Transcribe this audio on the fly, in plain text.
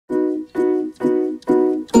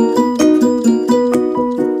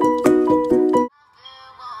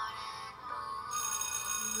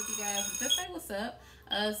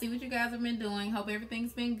see what you guys have been doing. Hope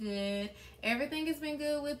everything's been good. Everything has been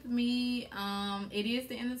good with me. It is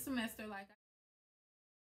the end of the semester, like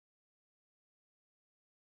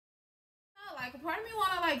a part of me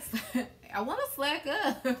want to I want to slack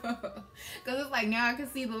up because it's like now I can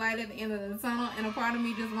see the light at the end of the tunnel, and a part of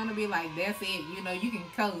me just want to be like, that's it, you know, you can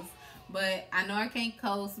coast. But I know I can't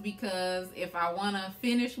coast because if I want to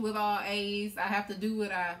finish with all A's, I have to do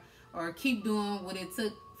or keep doing what it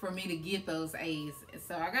took for me to get those A's.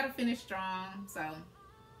 So I got to finish strong. So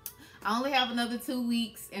I only have another 2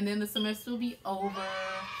 weeks and then the semester will be over.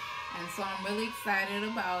 And so I'm really excited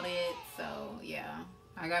about it. So yeah,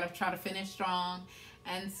 I got to try to finish strong.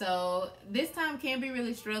 And so this time can be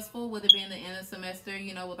really stressful with it being the end of the semester,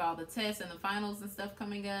 you know, with all the tests and the finals and stuff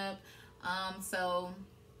coming up.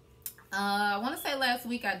 I want to say last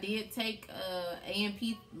week I did take a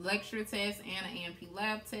A&P lecture test and an A&P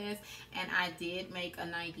lab test, and I did make a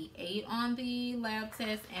 98 on the lab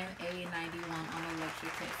test and a 91 on the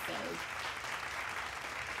lecture test. So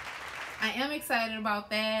I am excited about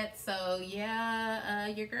that. So yeah,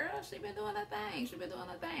 your girl, she been doing her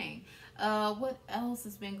thing. What else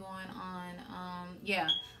has been going on? Yeah,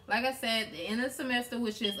 like I said, the end of the semester,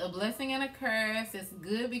 which is a blessing and a curse. It's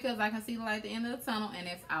good because I can see the light at the end of the tunnel, and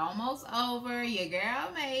it's almost over. Your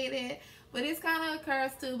girl made it. But it's kind of a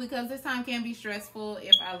curse too because this time can be stressful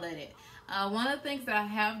if I let it. One of the things that I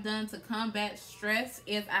have done to combat stress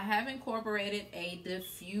is I have incorporated a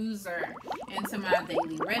diffuser into my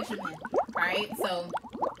daily regimen, right? So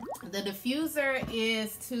the diffuser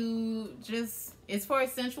is it's for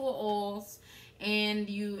essential oils, and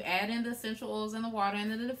you add in the essential oils in the water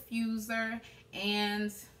into the diffuser,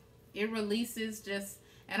 and it releases just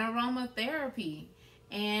an aromatherapy.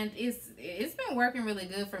 And it's been working really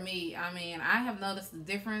good for me. I mean, I have noticed the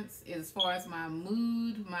difference as far as my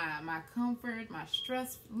mood, my comfort, my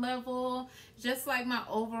stress level, just like my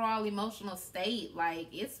overall emotional state. Like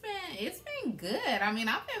it's been good. I mean,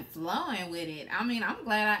 I've been flowing with it. I mean, I'm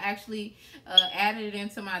glad I actually added it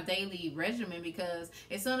into my daily regimen because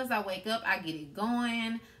as soon as I wake up, I get it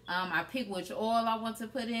going. I pick which oil I want to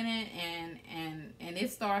put in it, and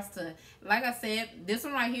it starts to, like I said, this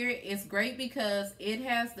one right here is great because it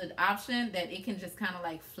has the option that it can just kind of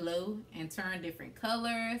like flow and turn different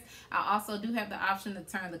colors. I also do have the option to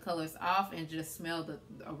turn the colors off and just smell the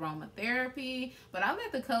aromatherapy, but I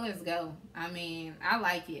let the colors go. I mean, I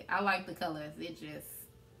like it. I like the colors. It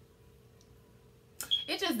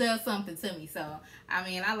just does something to me. So, I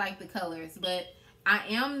mean, I like the colors, but I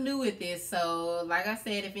am new at this, so like I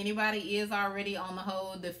said, if anybody is already on the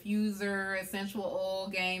whole diffuser essential oil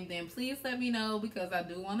game, then please let me know because I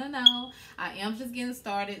do want to know. I am just getting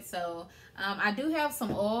started, so I do have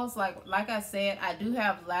some oils, like I said, I do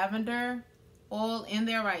have lavender oil in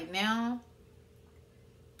there right now,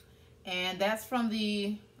 and that's from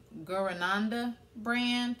the Gurananda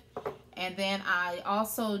brand. And then I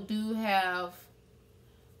also do have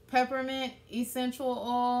peppermint essential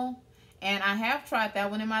oil. And I have tried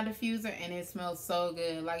that one in my diffuser, and it smells so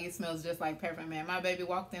good. Like, it smells just like peppermint. My baby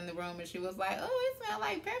walked in the room, and she was like, oh, it smells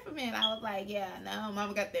like peppermint. I was like, yeah, no,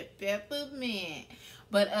 mama got that peppermint.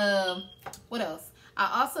 But, what else?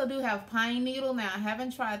 I also do have pine needle. Now, I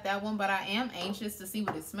haven't tried that one, but I am anxious to see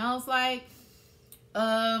what it smells like.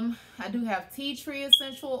 I do have tea tree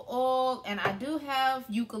essential oil, and I do have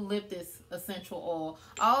eucalyptus essential oil.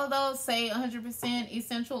 All of those say 100%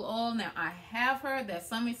 essential oil. Now, I have heard that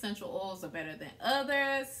some essential oils are better than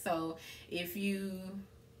others. So if you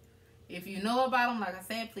know about them, like I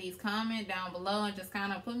said, please comment down below and just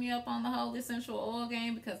kind of put me up on the whole essential oil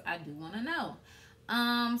game because I do want to know.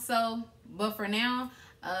 But for now,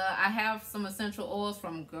 I have some essential oils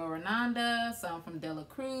from Gurananda, some from Dela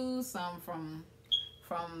Cruz, some from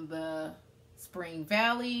the Spring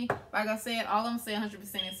Valley. Like I said, all of them say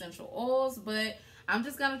 100% essential oils, but I'm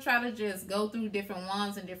just going to try to just go through different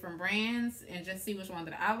ones and different brands and just see which one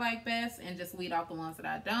that I like best and just weed off the ones that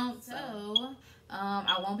I don't. So,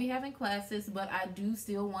 I won't be having classes, but I do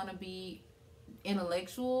still want to be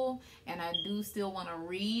intellectual, and I do still want to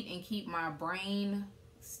read and keep my brain,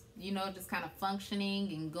 you know, just kind of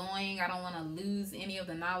functioning and going. I don't want to lose any of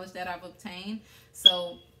the knowledge that I've obtained.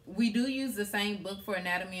 So we do use the same book for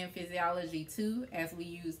anatomy and physiology too as we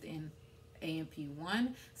used in A&P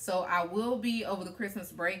 1. So I will be over the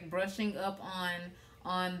Christmas break brushing up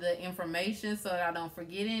on the information so that I don't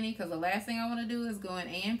forget any, because the last thing I want to do is go in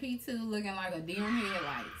A&P 2 looking like a deer in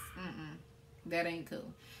headlights. That ain't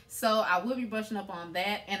cool. So I will be brushing up on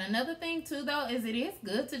that. And another thing too though is it is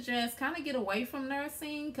good to just kind of get away from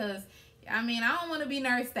nursing, because I mean, I don't want to be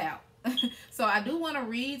nursed out. So I do want to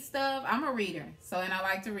read stuff. I'm a reader, so, and I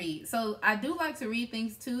like to read. So I do like to read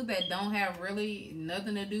things too that don't have really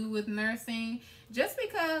nothing to do with nursing, just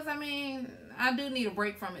because, I mean, I do need a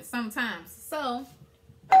break from it sometimes. So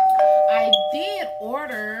I did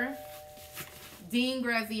order Dean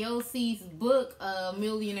Graziosi's book,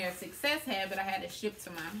 Millionaire Success Habit. I had it shipped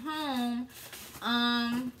to my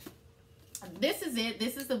home. This is it.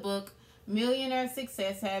 This is the book, Millionaire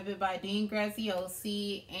Success Habit by Dean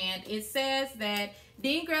Graziosi, and it says that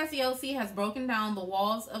Dean Graziosi has broken down the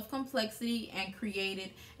walls of complexity and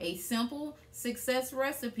created a simple success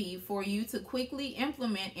recipe for you to quickly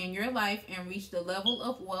implement in your life and reach the level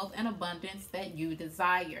of wealth and abundance that you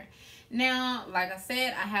desire. Now, like I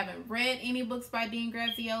said, I haven't read any books by Dean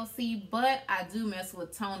Graziosi, but I do mess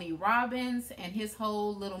with Tony Robbins and his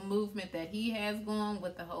whole little movement that he has going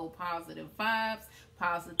with the whole positive vibes,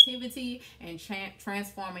 positivity, and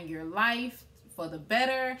transforming your life for the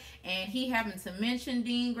better. And he happened to mention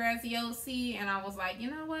Dean Graziosi, and I was like,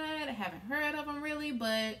 you know what, I haven't heard of him really,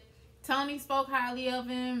 but Tony spoke highly of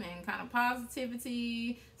him and kind of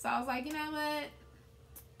positivity, so I was like, you know what,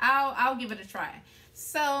 I'll give it a try.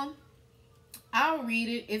 So I'll read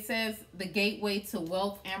it. It says the gateway to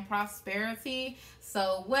wealth and prosperity.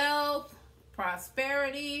 So wealth,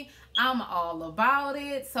 prosperity, I'm all about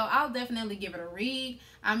it. So I'll definitely give it a read.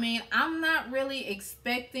 I mean, I'm not really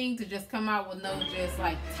expecting to just come out with no just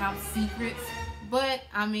like top secrets, but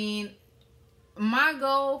I mean, my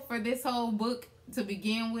goal for this whole book to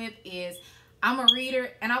begin with is I'm a reader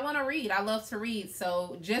and I want to read. I love to read.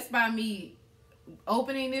 So just by me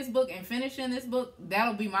opening this book and finishing this book,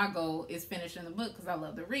 that'll be my goal, is finishing the book, because I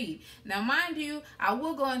love to read. Now mind you, I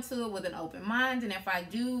will go into it with an open mind, and if I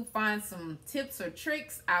do find some tips or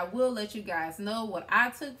tricks, I will let you guys know what I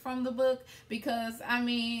took from the book, because I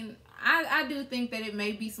mean, I do think that it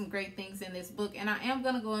may be some great things in this book, and I am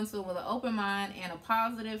going to go into it with an open mind and a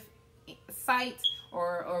positive sight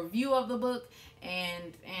or view of the book,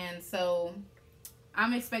 and so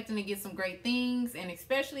I'm expecting to get some great things, and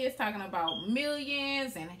especially it's talking about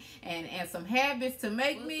millions and some habits to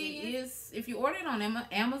make millions. If you order it on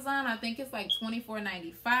Amazon, I think it's like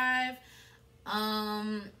 $24.95.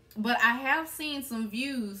 But I have seen some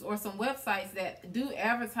views or some websites that do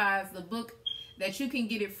advertise the book that you can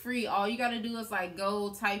get it free. All you got to do is like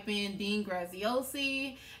go type in Dean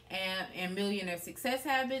Graziosi and Millionaire Success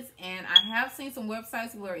Habits, and I have seen some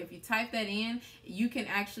websites where if you type that in, you can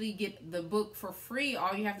actually get the book for free.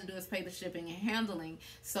 All you have to do is pay the shipping and handling.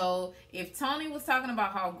 So if Tony was talking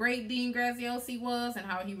about how great Dean Graziosi was and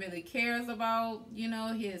how he really cares about, you know,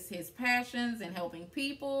 his passions and helping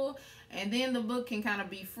people, and then the book can kind of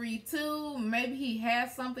be free too, maybe he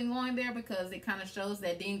has something going there, because it kind of shows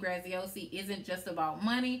that Dean Graziosi isn't just about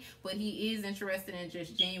money, but he is interested in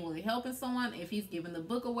just genuinely helping someone if he's giving the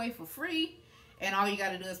book away for free, and all you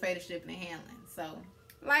got to do is pay the shipping and handling. So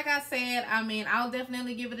like I said, I mean, I'll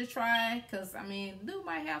definitely give it a try, because I mean, dude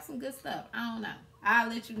might have some good stuff. I don't know, I'll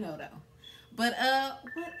let you know though. But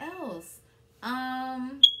what else?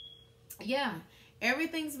 Yeah,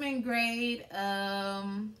 everything's been great.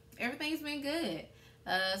 Everything's been good.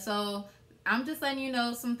 So I'm just letting you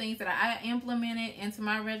know some things that I implemented into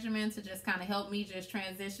my regimen to just kind of help me just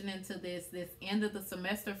transition into this end of the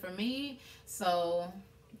semester for me. So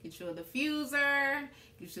get you a diffuser,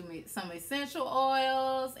 get you some essential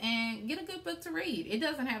oils, and get a good book to read. It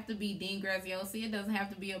doesn't have to be Dean Graziosi. It doesn't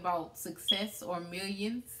have to be about success or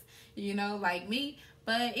millions, you know, like me.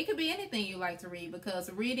 But it could be anything you like to read,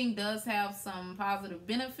 because reading does have some positive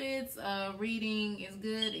benefits. Reading is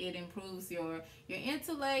good. It improves your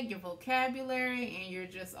intellect, your vocabulary, and your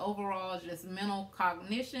just overall just mental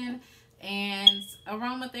cognition. And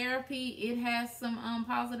aromatherapy, it has some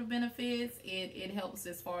positive benefits. It helps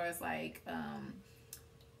as far as like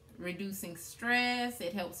reducing stress.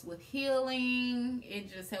 It helps with healing.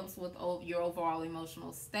 It just helps with your overall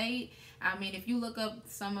emotional state. I mean, if you look up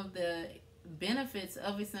some of the benefits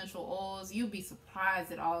of essential oils, you'll be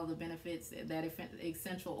surprised at all of the benefits that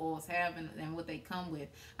essential oils have and what they come with.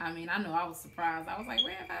 I mean, I know I was surprised. I was like,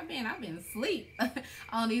 where have I been? I've been asleep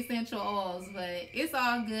on essential oils, but it's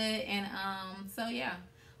all good. And so yeah,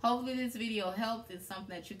 hopefully this video helped. It's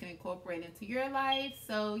something that you can incorporate into your life.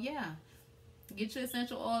 So yeah, get your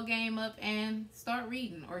essential oil game up and start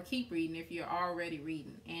reading, or keep reading if you're already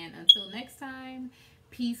reading. And until next time,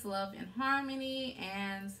 peace, love, and harmony,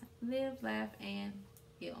 and live, laugh, and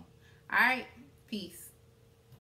heal. All right, peace.